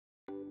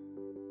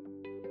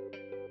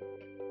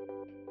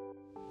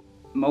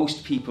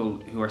most people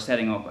who are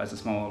setting up as a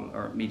small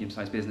or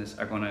medium-sized business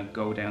are going to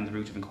go down the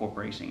route of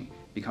incorporating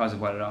because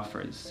of what it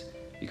offers,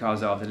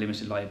 because of the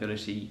limited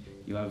liability.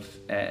 You have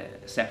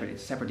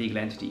it's a separate legal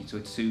entity, so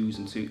it sues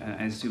and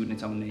is sued in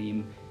its own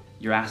name.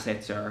 Your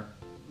assets are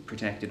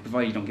protected,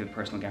 provided you don't give a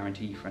personal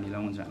guarantee for any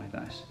loans or anything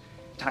like that.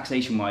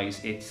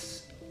 Taxation-wise,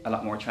 it's a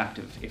lot more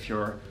attractive. If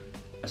you're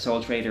a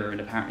sole trader or in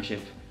a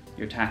partnership,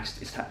 your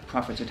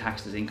profits are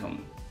taxed as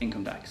income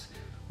tax.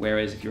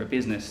 Whereas if you're a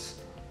business,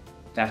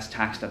 that's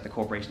taxed at the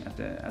corporation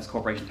as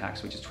corporation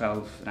tax, which is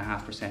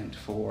 12.5%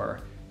 for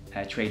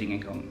trading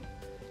income.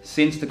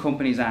 Since the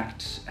Companies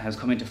Act has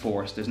come into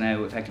force, there's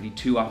now effectively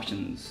two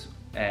options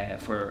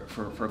for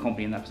a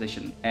company in that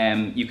position.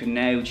 You can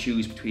now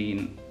choose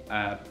between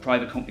a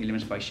private company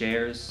limited by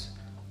shares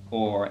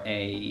or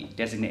a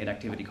designated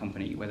activity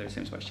company, whether it's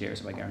limited by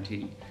shares or by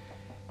guarantee.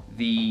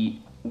 The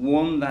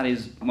one that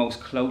is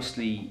most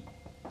closely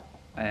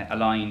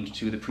aligned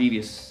to the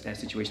previous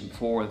situation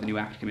before the new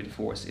Act came into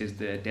force is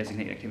the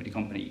designated activity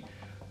company.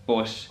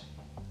 But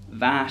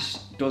that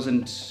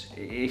doesn't,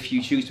 if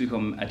you choose to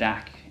become a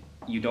DAC,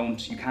 you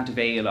can't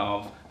avail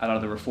of a lot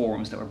of the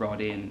reforms that were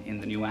brought in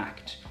the new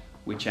Act,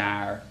 which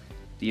are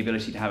the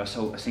ability to have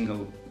a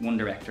single one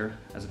director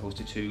as opposed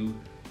to two.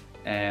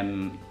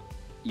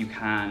 You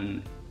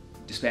can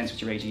dispense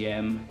with your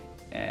AGM,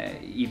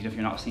 even if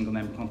you're not a single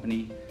member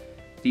company.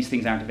 These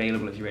things aren't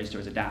available if you register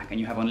as a DAC, and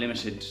you have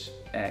unlimited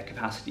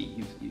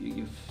capacity.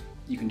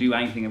 You can do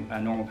anything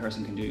a normal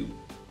person can do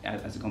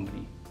as a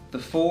company. The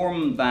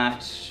form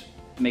that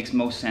makes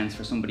most sense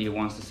for somebody who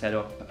wants to set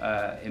up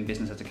in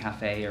business as a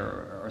cafe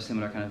or a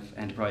similar kind of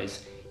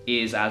enterprise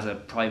is as a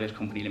private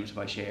company limited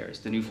by shares,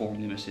 the new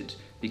form limited,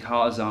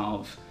 because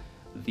of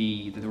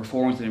the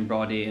reforms that have been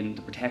brought in,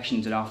 the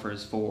protections it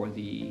offers for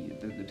the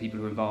people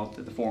who are involved,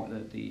 the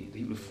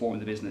people who form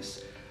the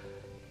business.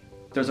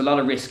 There's a lot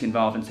of risk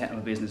involved in setting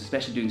up a business,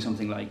 especially doing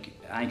something like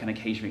any kind of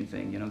catering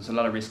thing. There's a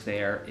lot of risk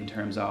there in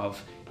terms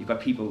of you've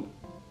got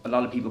a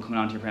lot of people coming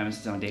onto your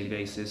premises on a daily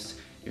basis.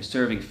 You're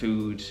serving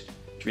food,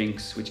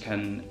 drinks, which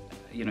can,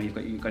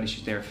 you've got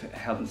issues there of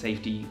health and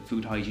safety,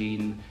 food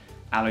hygiene,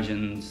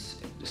 allergens,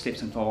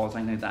 slips and falls,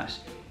 anything like that.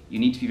 You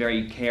need to be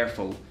very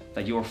careful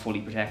that you're fully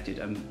protected,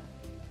 and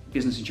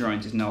business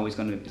insurance isn't always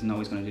going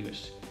to do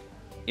it.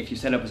 If you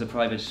set up as a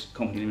private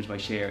company limited by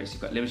shares,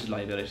 you've got limited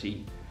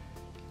liability,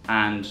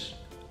 and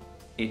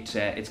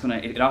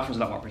it offers a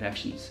lot more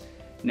protections.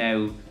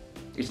 Now,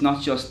 it's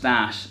not just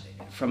that.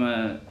 From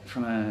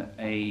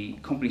a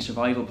company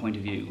survival point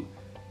of view,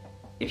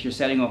 if you're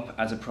setting up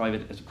as a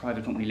private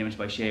company limited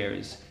by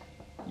shares,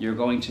 you're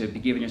going to be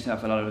giving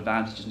yourself a lot of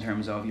advantages in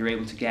terms of you're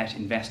able to get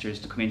investors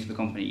to come into the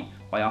company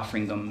by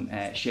offering them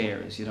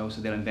shares. So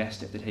they'll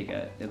invest if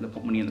they'll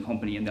put money in the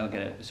company and they'll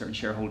get a certain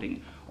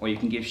shareholding. Or you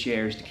can give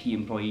shares to key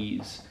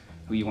employees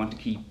who you want to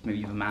keep. Maybe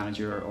you have a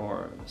manager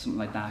or something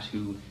like that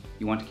who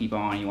you want to keep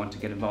on, you want to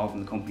get involved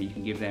in the company, you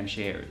can give them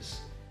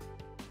shares.